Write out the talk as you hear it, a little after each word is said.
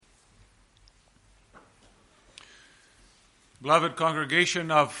Beloved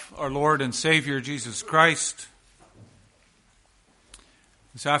congregation of our Lord and Savior Jesus Christ,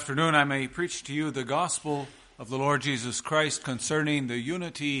 this afternoon I may preach to you the gospel of the Lord Jesus Christ concerning the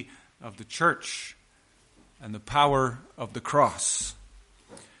unity of the church and the power of the cross.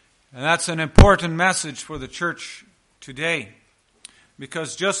 And that's an important message for the church today,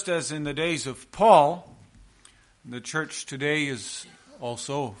 because just as in the days of Paul, the church today is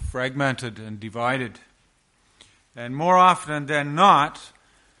also fragmented and divided. And more often than not,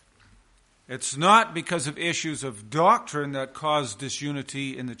 it's not because of issues of doctrine that cause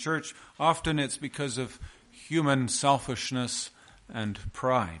disunity in the church. Often it's because of human selfishness and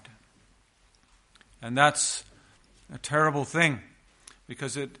pride. And that's a terrible thing,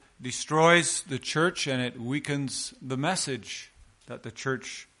 because it destroys the church and it weakens the message that the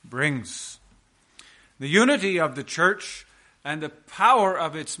church brings. The unity of the church and the power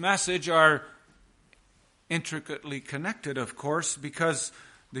of its message are intricately connected, of course, because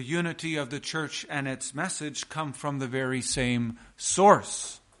the unity of the church and its message come from the very same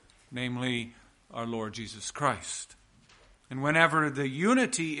source, namely our Lord Jesus Christ. And whenever the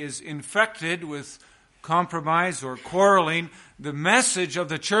unity is infected with compromise or quarreling, the message of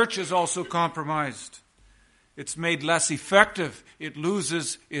the church is also compromised. It's made less effective. It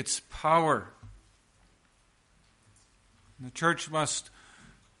loses its power. The church must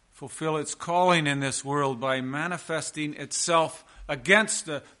fulfill its calling in this world by manifesting itself against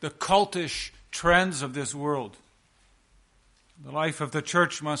the cultish trends of this world. The life of the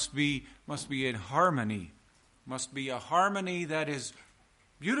church must be in harmony, must be a harmony that is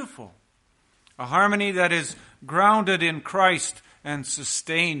beautiful, a harmony that is grounded in Christ and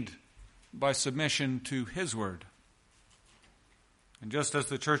sustained by submission to His word. And just as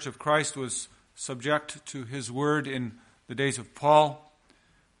the church of Christ was subject to His word in the days of Paul,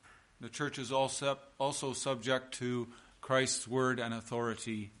 the church is also subject to Christ's word and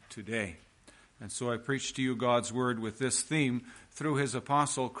authority today. And so I preach to you God's word with this theme. Through His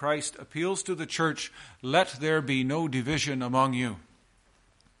apostle, Christ appeals to the church, let there be no division among you.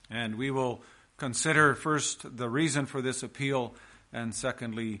 And we will consider first the reason for this appeal, and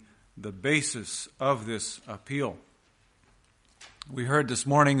secondly, the basis of this appeal. We heard this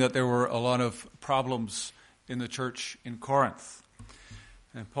morning that there were a lot of problems in the church in Corinth.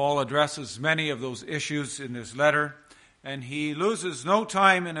 And Paul addresses many of those issues in this letter, and he loses no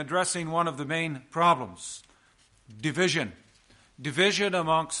time in addressing one of the main problems: division. Division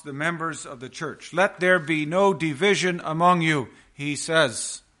amongst the members of the church. Let there be no division among you, he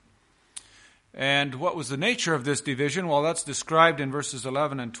says. And what was the nature of this division? Well, that's described in verses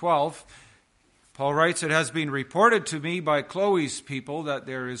 11 and 12. Paul writes, "It has been reported to me by Chloe's people that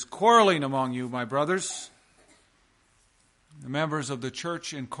there is quarreling among you, my brothers." The members of the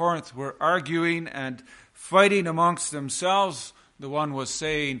church in Corinth were arguing and fighting amongst themselves. The one was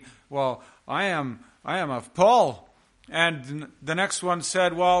saying, "Well, I am of Paul." And the next one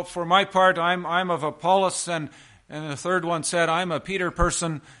said, "Well, for my part, I'm of Apollos." And the third one said, "I'm a Peter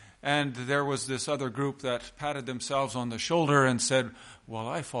person." And there was this other group that patted themselves on the shoulder and said, "Well,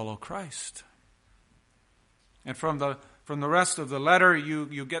 I follow Christ." And from the rest of the letter,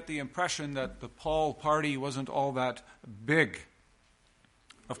 you get the impression that the Paul party wasn't all that big.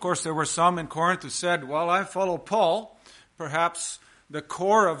 Of course, there were some in Corinth who said, "Well, I follow Paul." Perhaps the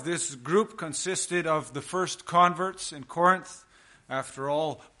core of this group consisted of the first converts in Corinth. After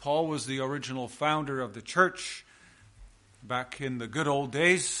all, Paul was the original founder of the church back in the good old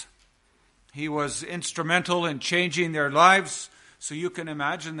days. He was instrumental in changing their lives. So you can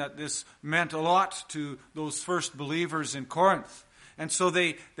imagine that this meant a lot to those first believers in Corinth. And so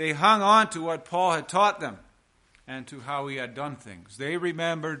they hung on to what Paul had taught them and to how he had done things. They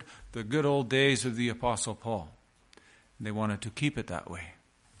remembered the good old days of the Apostle Paul. And they wanted to keep it that way.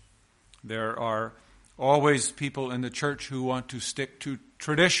 There are always people in the church who want to stick to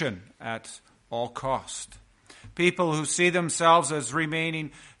tradition at all cost. People who see themselves as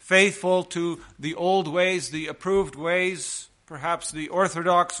remaining faithful to the old ways, the approved ways, perhaps the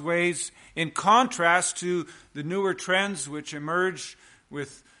orthodox ways, in contrast to the newer trends which emerge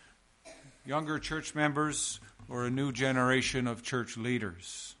with younger church members or a new generation of church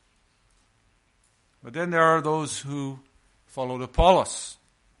leaders. But then there are those who followed Apollos.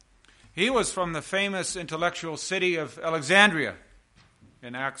 He was from the famous intellectual city of Alexandria.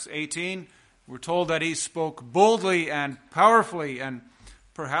 In Acts 18, we're told that he spoke boldly and powerfully, and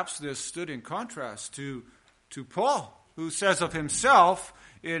perhaps this stood in contrast to Paul, who says of himself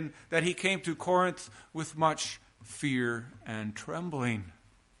that he came to Corinth with much fear and trembling.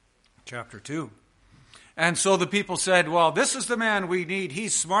 Chapter 2. And so the people said, well, this is the man we need.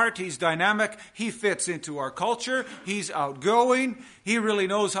 He's smart, he's dynamic, he fits into our culture, he's outgoing, he really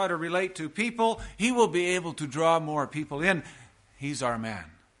knows how to relate to people, he will be able to draw more people in. He's our man.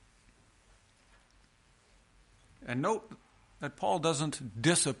 And note that Paul doesn't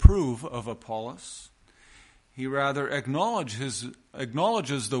disapprove of Apollos. He rather acknowledges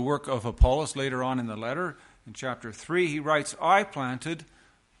the work of Apollos later on in the letter. In chapter 3, he writes, I planted,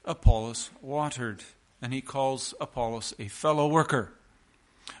 Apollos watered. And he calls Apollos a fellow worker.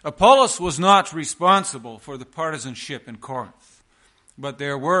 Apollos was not responsible for the partisanship in Corinth. But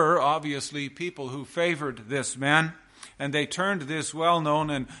there were obviously people who favored this man. And they turned this well-known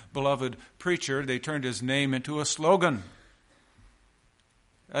and beloved preacher, they turned his name into a slogan.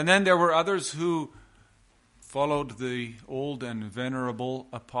 And then there were others who followed the old and venerable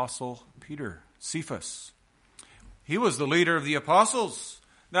apostle Peter, Cephas. He was the leader of the apostles.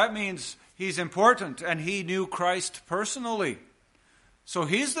 That means he's important, and he knew Christ personally. So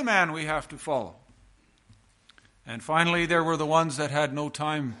he's the man we have to follow. And finally, there were the ones that had no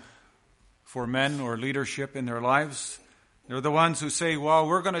time for men or leadership in their lives. They're the ones who say, well,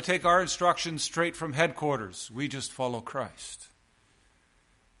 we're going to take our instructions straight from headquarters. We just follow Christ.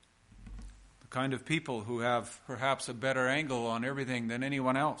 The kind of people who have perhaps a better angle on everything than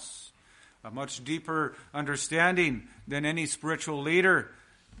anyone else, a much deeper understanding than any spiritual leader.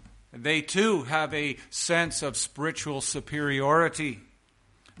 They too have a sense of spiritual superiority.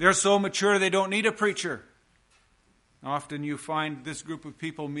 They're so mature they don't need a preacher. Often you find this group of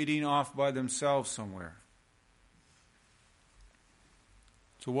people meeting off by themselves somewhere.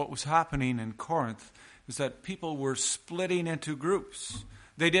 So what was happening in Corinth is that people were splitting into groups.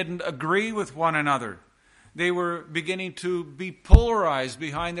 They didn't agree with one another. They were beginning to be polarized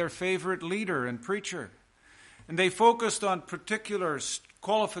behind their favorite leader and preacher. And they focused on particular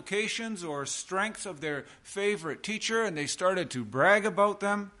qualifications or strengths of their favorite teacher, and they started to brag about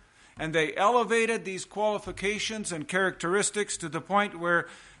them. And they elevated these qualifications and characteristics to the point where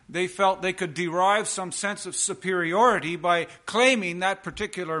they felt they could derive some sense of superiority by claiming that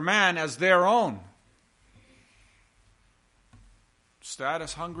particular man as their own.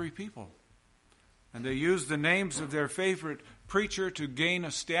 Status-hungry people. And they used the names of their favorite preacher to gain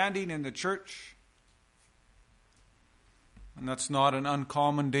a standing in the church. And that's not an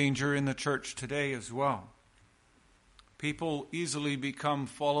uncommon danger in the church today as well. People easily become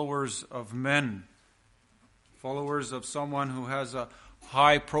followers of men, followers of someone who has a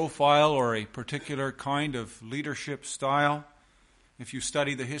high profile or a particular kind of leadership style. If you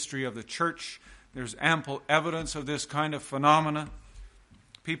study the history of the church, there's ample evidence of this kind of phenomena.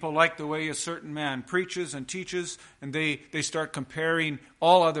 People like the way a certain man preaches and teaches, and they start comparing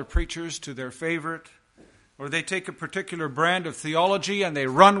all other preachers to their favorite. Or they take a particular brand of theology and they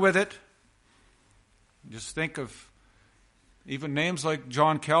run with it. Just think of even names like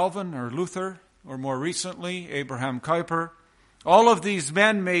John Calvin or Luther, or more recently, Abraham Kuyper. All of these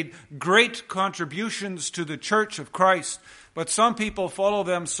men made great contributions to the church of Christ, but some people follow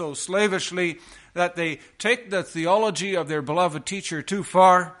them so slavishly that they take the theology of their beloved teacher too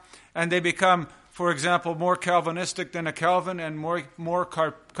far, and they become, for example, more Calvinistic than a Calvin and more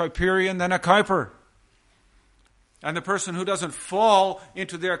Kuyperian than a Kuyper. And the person who doesn't fall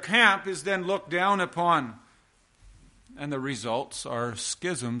into their camp is then looked down upon. And the results are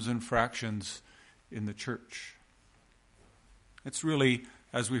schisms and fractions in the church. It's really,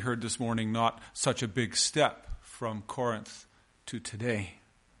 as we heard this morning, not such a big step from Corinth to today.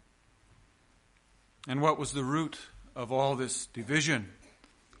 And what was the root of all this division?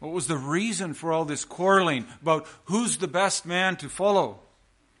 What was the reason for all this quarreling about who's the best man to follow?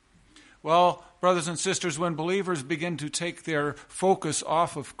 Well, brothers and sisters, when believers begin to take their focus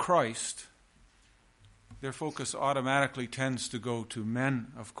off of Christ, their focus automatically tends to go to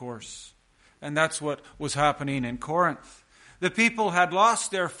men, of course. And that's what was happening in Corinth. The people had lost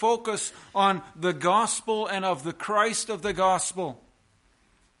their focus on the gospel and of the Christ of the gospel.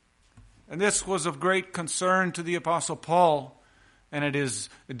 And this was of great concern to the Apostle Paul, and it is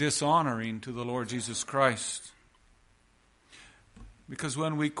dishonoring to the Lord Jesus Christ. Because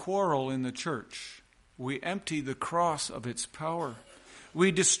when we quarrel in the church, we empty the cross of its power.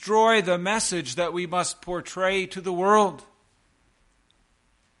 We destroy the message that we must portray to the world.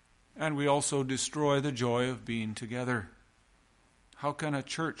 And we also destroy the joy of being together. How can a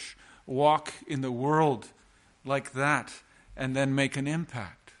church walk in the world like that and then make an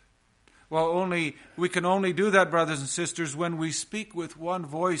impact? Well, we can only do that, brothers and sisters, when we speak with one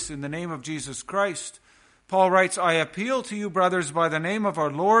voice in the name of Jesus Christ. Paul writes, I appeal to you, brothers, by the name of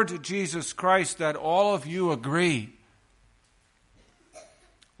our Lord Jesus Christ, that all of you agree.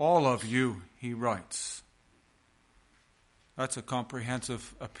 All of you, he writes. That's a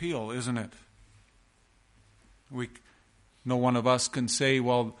comprehensive appeal, isn't it? No one of us can say,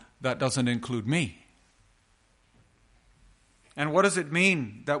 well, that doesn't include me. And what does it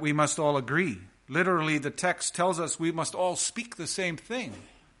mean that we must all agree? Literally, the text tells us we must all speak the same thing.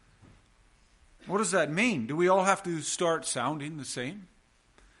 What does that mean? Do we all have to start sounding the same?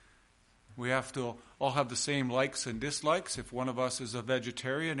 We have to all have the same likes and dislikes. If one of us is a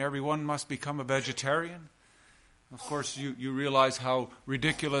vegetarian, everyone must become a vegetarian. Of course, you realize how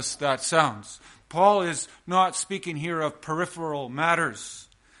ridiculous that sounds. Paul is not speaking here of peripheral matters,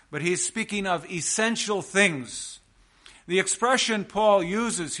 but he's speaking of essential things. The expression Paul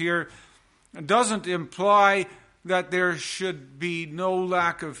uses here doesn't imply that there should be no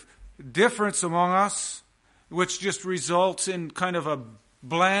lack of difference among us, which just results in kind of a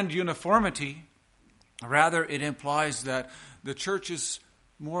bland uniformity. Rather, it implies that the church is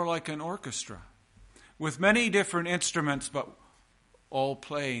more like an orchestra, with many different instruments, but all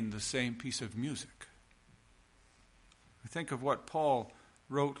playing the same piece of music. Think of what Paul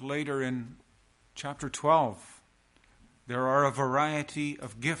wrote later in chapter 12. There are a variety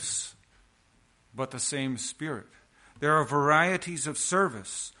of gifts, but the same Spirit. There are varieties of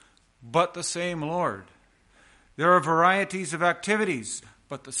service, but the same Lord. There are varieties of activities,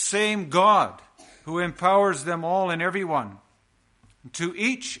 but the same God who empowers them all and everyone. To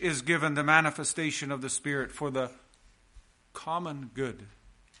each is given the manifestation of the Spirit for the common good.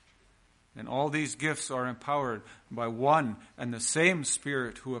 And all these gifts are empowered by one and the same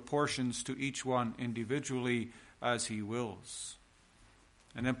Spirit who apportions to each one individually as he wills.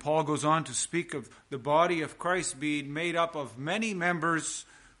 And then Paul goes on to speak of the body of Christ being made up of many members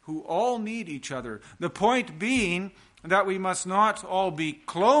who all need each other. The point being that we must not all be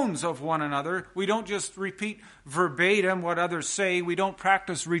clones of one another. We don't just repeat verbatim what others say. We don't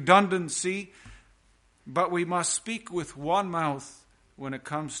practice redundancy. But we must speak with one mouth when it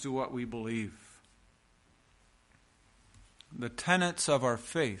comes to what we believe. The tenets of our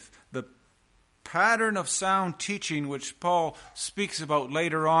faith, the pattern of sound teaching which Paul speaks about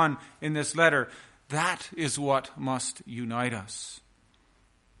later on in this letter, that is what must unite us.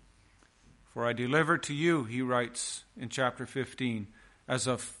 For I delivered to you, he writes in chapter 15, as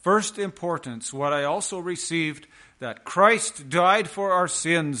of first importance what I also received, that Christ died for our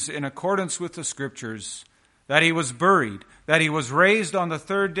sins in accordance with the Scriptures, that he was buried, that he was raised on the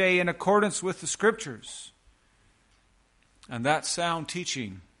third day in accordance with the Scriptures. And that sound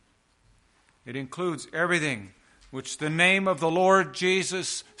teaching, it includes everything which the name of the Lord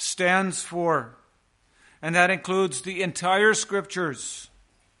Jesus stands for. And that includes the entire Scriptures.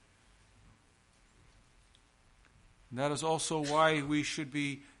 And that is also why we should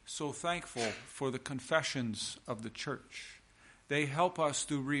be so thankful for the confessions of the church. They help us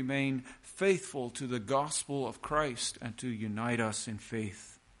to remain faithful to the gospel of Christ and to unite us in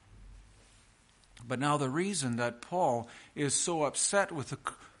faith. But now the reason that Paul is so upset with the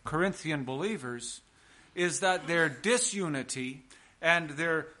Corinthian believers is that their disunity and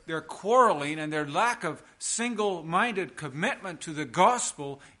their quarreling and their lack of single-minded commitment to the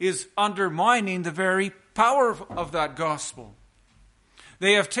gospel is undermining the very power of that gospel.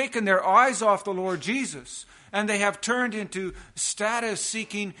 They have taken their eyes off the Lord Jesus, and they have turned into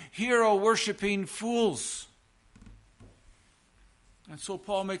status-seeking, hero-worshipping fools. And so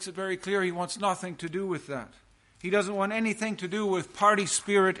Paul makes it very clear he wants nothing to do with that. He doesn't want anything to do with party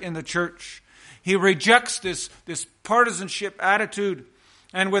spirit in the church. He rejects this partisanship attitude,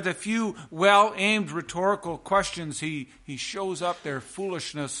 and with a few well-aimed rhetorical questions, he shows up their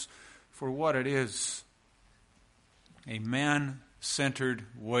foolishness for what it is. A man-centered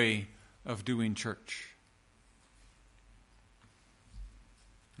way of doing church.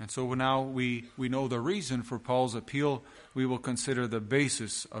 And so now we know the reason for Paul's appeal. We will consider the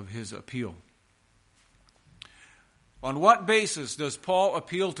basis of his appeal. On what basis does Paul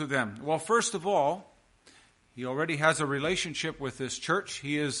appeal to them? Well, first of all, he already has a relationship with this church.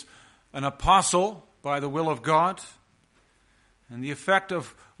 He is an apostle by the will of God. And the effect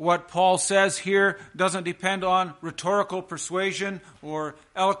of what Paul says here doesn't depend on rhetorical persuasion or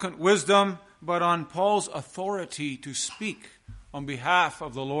eloquent wisdom, but on Paul's authority to speak on behalf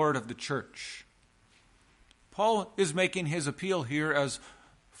of the Lord of the church. Paul is making his appeal here as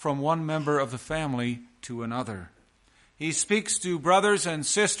from one member of the family to another. He speaks to brothers and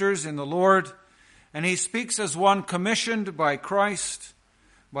sisters in the Lord, and he speaks as one commissioned by Christ,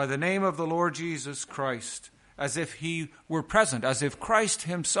 by the name of the Lord Jesus Christ, as if he were present, as if Christ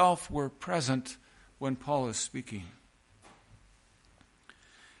himself were present when Paul is speaking.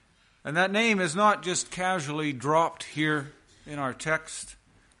 And that name is not just casually dropped here in our text.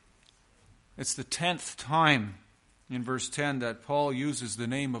 It's the 10th time in verse 10 that Paul uses the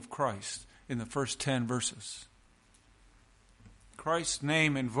name of Christ in the first 10 verses. Christ's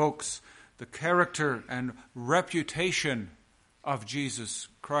name invokes the character and reputation of Jesus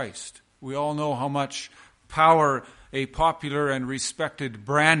Christ. We all know how much power a popular and respected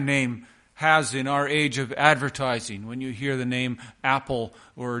brand name has in our age of advertising. When you hear the name Apple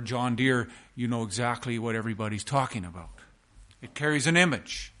or John Deere, you know exactly what everybody's talking about. It carries an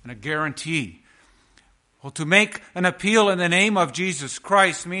image and a guarantee. Well, to make an appeal in the name of Jesus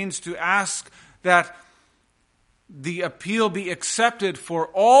Christ means to ask that the appeal be accepted for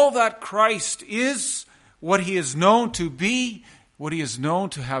all that Christ is, what he is known to be, what he is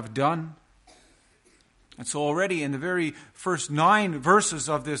known to have done. And so already in the very first 9 verses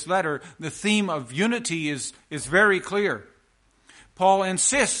of this letter, the theme of unity is very clear. Paul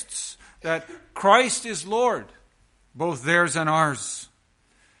insists that Christ is Lord, both theirs and ours.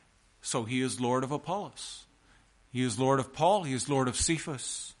 So he is Lord of Apollos. He is Lord of Paul. He is Lord of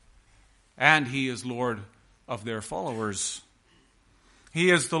Cephas. And he is Lord of their followers.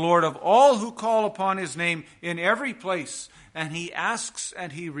 He is the Lord of all who call upon his name in every place. And he asks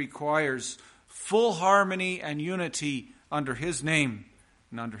and he requires full harmony and unity under his name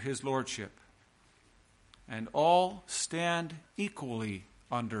and under his lordship. And all stand equally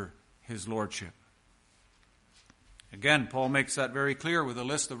under his lordship. Again, Paul makes that very clear with a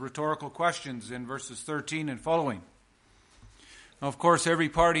list of rhetorical questions in verses 13 and following. Now, of course, every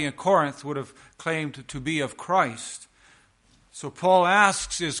party in Corinth would have claimed to be of Christ. So Paul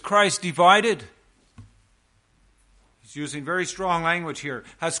asks, is Christ divided? He's using very strong language here.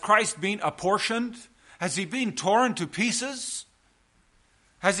 Has Christ been apportioned? Has he been torn to pieces?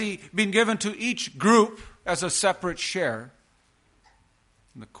 Has he been given to each group as a separate share?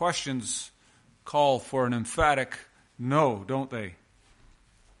 And the questions call for an emphatic no, don't they?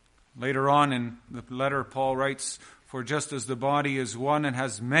 Later on in the letter, Paul writes, for just as the body is one and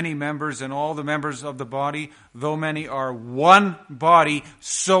has many members, and all the members of the body, though many, are one body,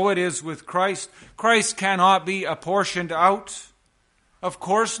 so it is with Christ. Christ cannot be apportioned out. Of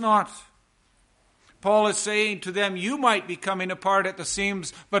course not. Paul is saying to them, you might be coming apart at the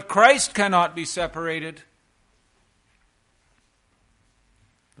seams, but Christ cannot be separated.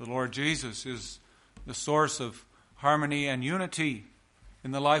 The Lord Jesus is the source of harmony and unity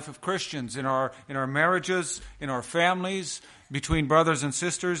in the life of Christians, in our marriages, in our families, between brothers and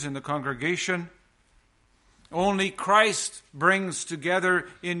sisters in the congregation. Only Christ brings together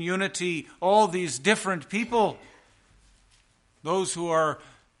in unity all these different people. Those who are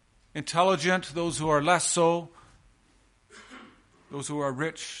intelligent, those who are less so, those who are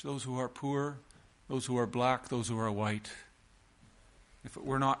rich, those who are poor, those who are black, those who are white. If it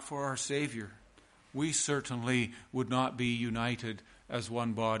were not for our Savior, we certainly would not be united as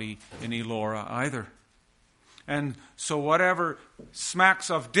one body in Elora either. And so whatever smacks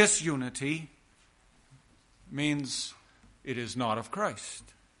of disunity means it is not of Christ.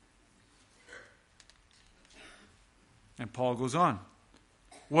 And Paul goes on.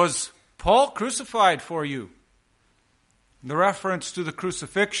 Was Paul crucified for you? The reference to the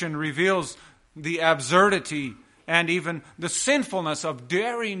crucifixion reveals the absurdity and even the sinfulness of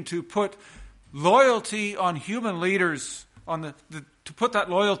daring to put loyalty on human leaders, to put that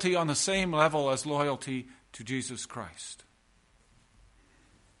loyalty on the same level as loyalty to Jesus Christ.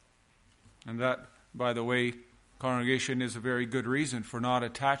 And that, by the way, congregation, is a very good reason for not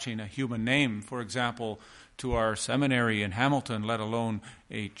attaching a human name, for example, to our seminary in Hamilton, let alone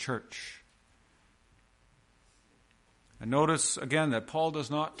a church. And notice again that Paul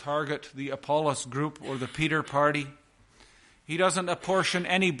does not target the Apollos group or the Peter party. He doesn't apportion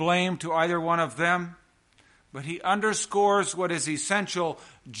any blame to either one of them, but he underscores what is essential.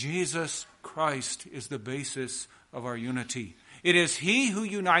 Jesus Christ is the basis of our unity. It is he who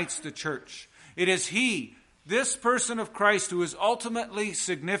unites the church. It is he, this person of Christ, who is ultimately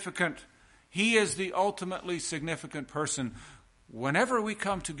significant. He is the ultimately significant person whenever we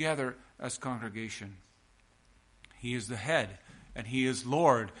come together as congregation. He is the head, and he is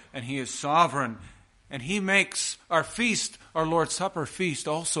Lord, and he is sovereign. And he makes our feast, our Lord's Supper feast,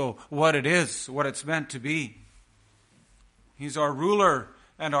 also what it is, what it's meant to be. He's our ruler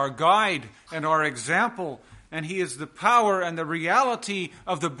and our guide and our example. And he is the power and the reality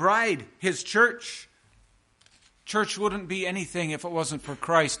of the bride, his church. Church wouldn't be anything if it wasn't for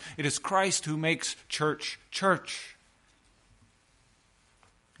Christ. It is Christ who makes church church.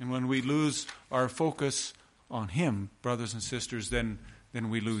 And when we lose our focus on him, brothers and sisters, then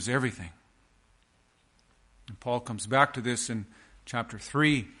we lose everything. And Paul comes back to this in chapter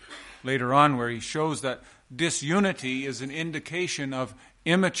 3 later on, where he shows that disunity is an indication of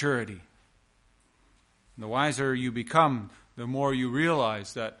immaturity. The wiser you become, the more you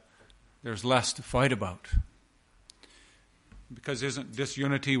realize that there's less to fight about. Because isn't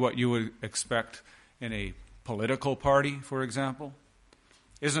disunity what you would expect in a political party, for example?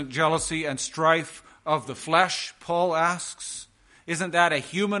 Isn't jealousy and strife of the flesh, Paul asks? Isn't that a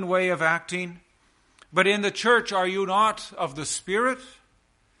human way of acting? But in the church, are you not of the Spirit?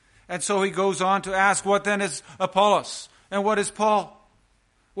 And so he goes on to ask, what then is Apollos? And what is Paul?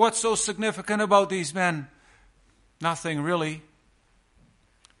 What's so significant about these men? Nothing really,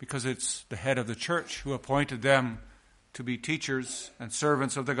 because it's the head of the church who appointed them to be teachers and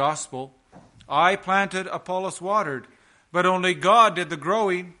servants of the gospel. I planted, Apollos watered, but only God did the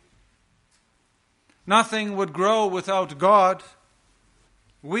growing. Nothing would grow without God.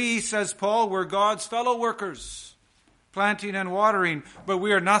 We, says Paul, were God's fellow workers, planting and watering, but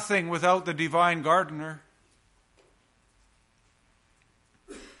we are nothing without the divine gardener.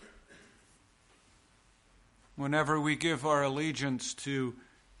 Whenever we give our allegiance to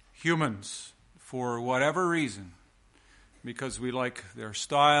humans for whatever reason, because we like their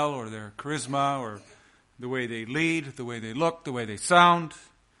style or their charisma or the way they lead, the way they look, the way they sound,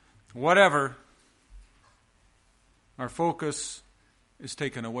 whatever, our focus is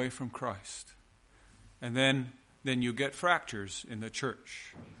taken away from Christ. And then you get fractures in the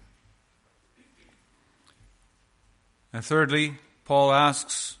church. And thirdly, Paul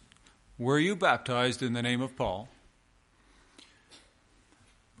asks, were you baptized in the name of Paul?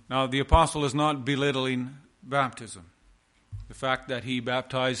 Now, the apostle is not belittling baptism. The fact that he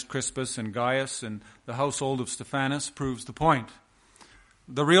baptized Crispus and Gaius and the household of Stephanas proves the point.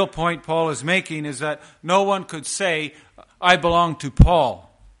 The real point Paul is making is that no one could say, I belong to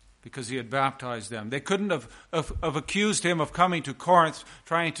Paul, because he had baptized them. They couldn't have accused him of coming to Corinth,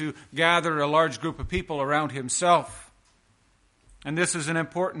 trying to gather a large group of people around himself. And this is an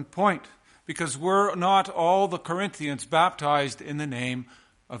important point, because were not all the Corinthians baptized in the name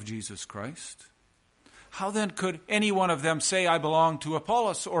of Jesus Christ? How then could any one of them say, I belong to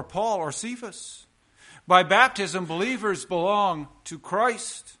Apollos or Paul or Cephas? By baptism, believers belong to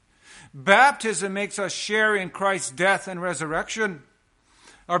Christ. Baptism makes us share in Christ's death and resurrection.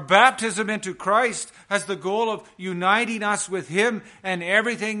 Our baptism into Christ has the goal of uniting us with Him and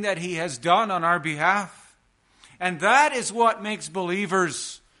everything that He has done on our behalf. And that is what makes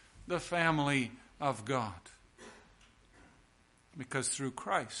believers the family of God. Because through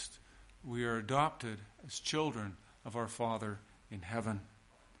Christ, we are adopted as children of our Father in heaven.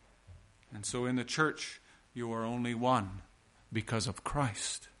 And so in the church, you are only one because of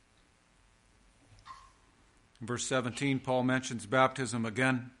Christ. In verse 17, Paul mentions baptism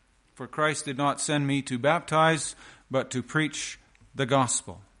again. For Christ did not send me to baptize, but to preach the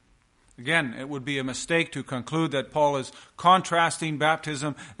gospel. Again, it would be a mistake to conclude that Paul is contrasting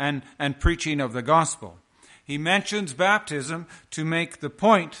baptism and preaching of the gospel. He mentions baptism to make the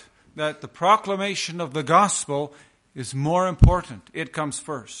point that the proclamation of the gospel is more important. It comes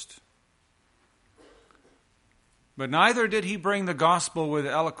first. But neither did he bring the gospel with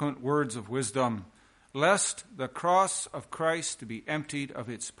eloquent words of wisdom, lest the cross of Christ be emptied of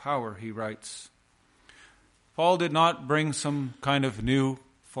its power, he writes. Paul did not bring some kind of new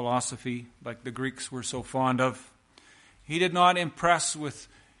philosophy like the Greeks were so fond of. He did not impress with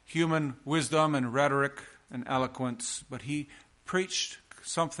human wisdom and rhetoric and eloquence, but he preached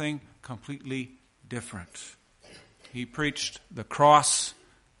something completely different. He preached the cross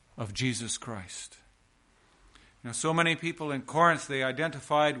of Jesus Christ. Now, so many people in Corinth, they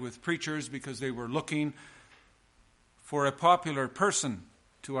identified with preachers because they were looking for a popular person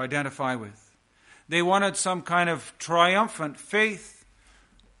to identify with. They wanted some kind of triumphant faith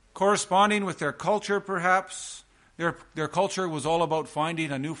corresponding with their culture, perhaps. Their culture was all about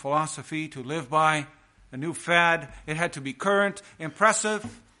finding a new philosophy to live by, a new fad. It had to be current,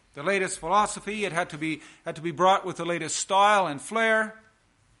 impressive, the latest philosophy. It had to be brought with the latest style and flair.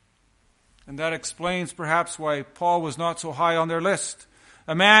 And that explains perhaps why Paul was not so high on their list.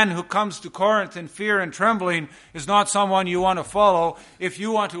 A man who comes to Corinth in fear and trembling is not someone you want to follow if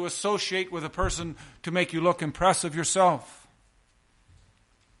you want to associate with a person to make you look impressive yourself.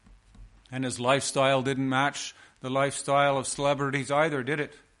 And his lifestyle didn't match the lifestyle of celebrities either, did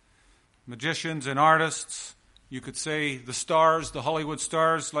it? Magicians and artists, you could say the stars, the Hollywood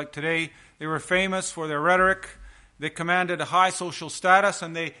stars like today, they were famous for their rhetoric. They commanded a high social status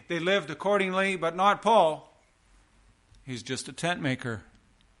and they lived accordingly, but not Paul. He's just a tent maker.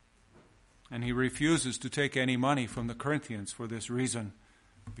 And he refuses to take any money from the Corinthians for this reason,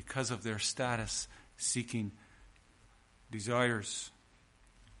 because of their status-seeking desires.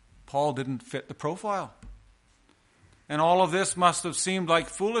 Paul didn't fit the profile. And all of this must have seemed like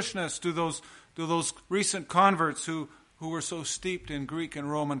foolishness to those to those recent converts who were so steeped in Greek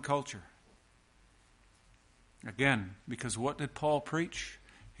and Roman culture? Again, because what did Paul preach?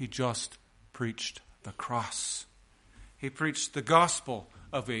 He just preached the cross. He preached the gospel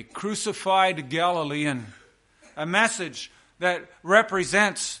of a crucified Galilean, a message that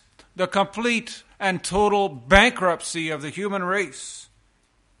represents the complete and total bankruptcy of the human race.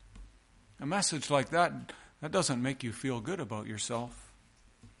 A message like that doesn't make you feel good about yourself.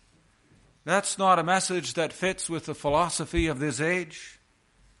 That's not a message that fits with the philosophy of this age.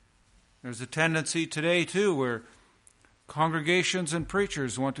 There's a tendency today, too, where congregations and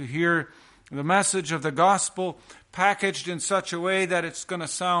preachers want to hear the message of the gospel packaged in such a way that it's going to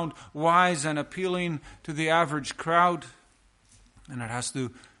sound wise and appealing to the average crowd. And it has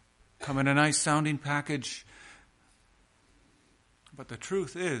to come in a nice sounding package. But the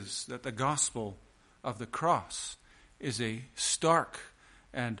truth is that the gospel of the cross is a stark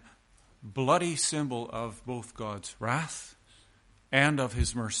and bloody symbol of both God's wrath and of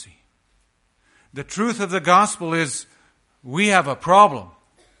His mercy. The truth of the gospel is we have a problem.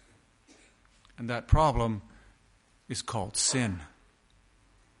 And that problem is called sin.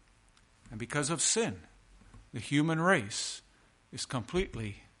 And because of sin, the human race is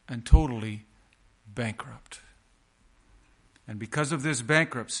completely and totally bankrupt. And because of this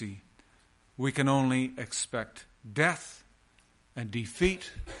bankruptcy, we can only expect death and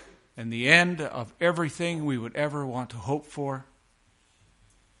defeat and the end of everything we would ever want to hope for.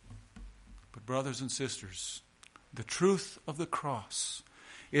 But brothers and sisters, the truth of the cross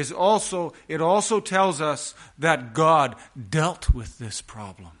is also tells us that God dealt with this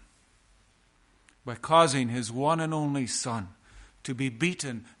problem by causing His one and only Son to be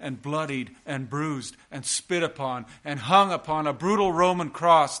beaten and bloodied and bruised and spit upon and hung upon a brutal Roman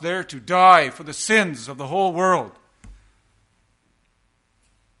cross, there to die for the sins of the whole world.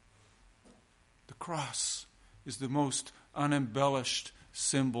 The cross is the most unembellished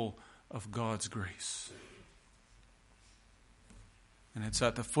symbol of God's grace. And it's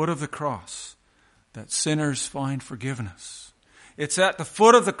at the foot of the cross that sinners find forgiveness. It's at the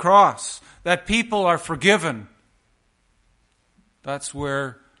foot of the cross that people are forgiven. That's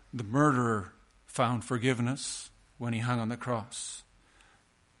where the murderer found forgiveness when he hung on the cross.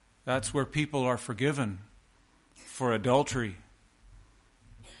 That's where people are forgiven for adultery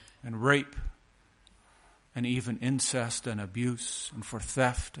and rape and even incest and abuse and for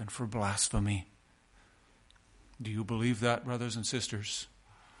theft and for blasphemy. Do you believe that, brothers and sisters?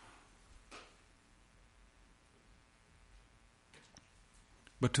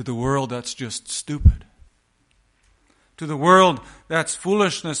 But to the world, that's just stupid. To the world, that's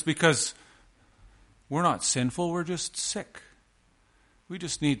foolishness because we're not sinful, we're just sick. We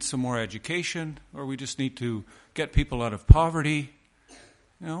just need some more education, or we just need to get people out of poverty.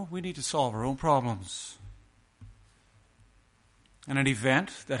 We need to solve our own problems. And an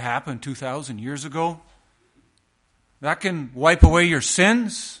event that happened 2,000 years ago, that can wipe away your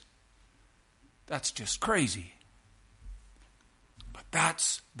sins? That's just crazy. But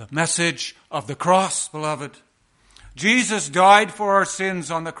that's the message of the cross, beloved. Jesus died for our sins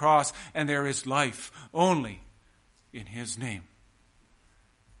on the cross, and there is life only in His name.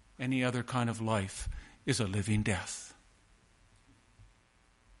 Any other kind of life is a living death.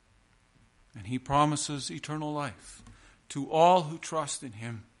 And He promises eternal life to all who trust in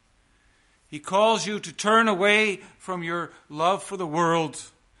Him. He calls you to turn away from your love for the world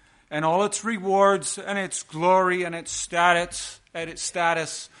and all its rewards and its glory and its status,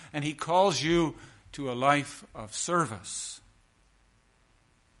 and He calls you to a life of service.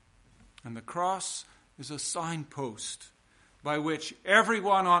 And the cross is a signpost by which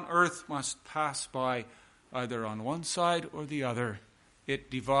everyone on earth must pass by, either on one side or the other. It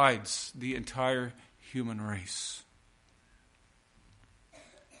divides the entire human race.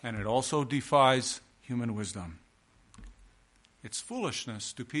 And it also defies human wisdom. It's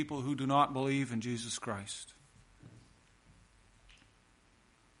foolishness to people who do not believe in Jesus Christ.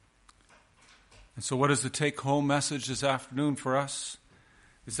 And so what is the take-home message this afternoon for us?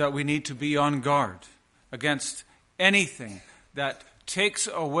 Is that we need to be on guard against anything that takes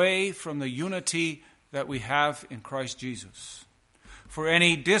away from the unity that we have in Christ Jesus. For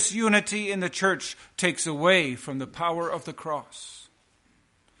any disunity in the church takes away from the power of the cross.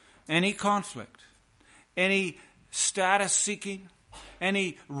 Any conflict, any status seeking,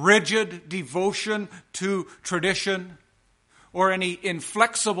 any rigid devotion to tradition, or any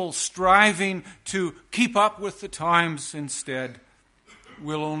inflexible striving to keep up with the times instead,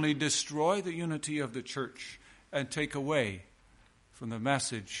 will only destroy the unity of the church and take away from the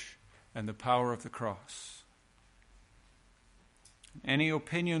message and the power of the cross. Any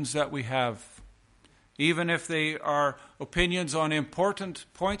opinions that we have, even if they are opinions on important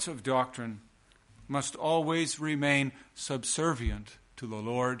points of doctrine, must always remain subservient to the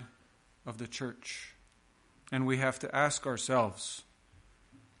Lord of the church. And we have to ask ourselves,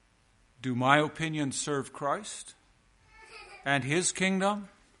 do my opinions serve Christ and His kingdom,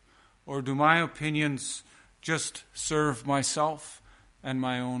 or do my opinions just serve myself and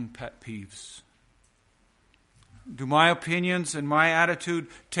my own pet peeves? Do my opinions and my attitude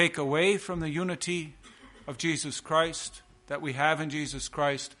take away from the unity of Jesus Christ that we have in Jesus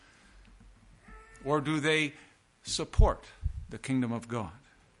Christ, or do they support the kingdom of God?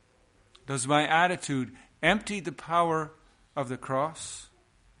 Does my attitude empty the power of the cross?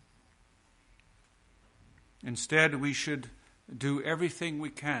 Instead, we should do everything we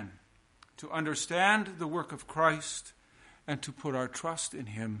can to understand the work of Christ and to put our trust in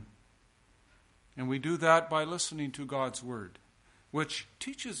Him. And we do that by listening to God's Word, which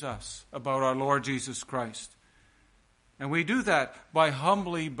teaches us about our Lord Jesus Christ. And we do that by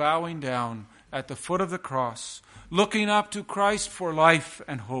humbly bowing down at the foot of the cross, looking up to Christ for life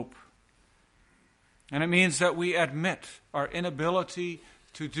and hope. And it means that we admit our inability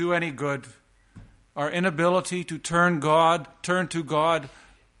to do any good, our inability to turn to God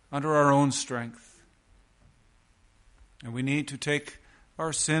under our own strength. And we need to take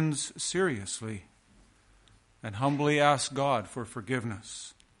our sins seriously and humbly ask God for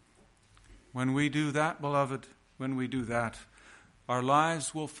forgiveness. When we do that, beloved, when we do that, our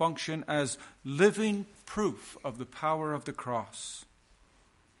lives will function as living proof of the power of the cross.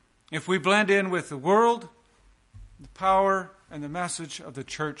 If we blend in with the world, the power and the message of the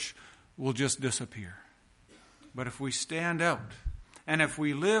church will just disappear. But if we stand out, and if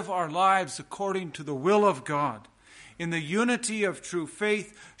we live our lives according to the will of God, in the unity of true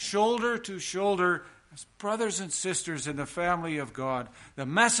faith, shoulder to shoulder, as brothers and sisters in the family of God, the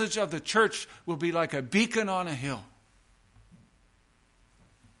message of the church will be like a beacon on a hill.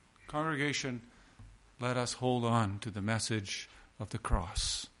 Congregation, let us hold on to the message of the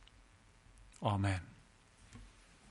cross. Amen.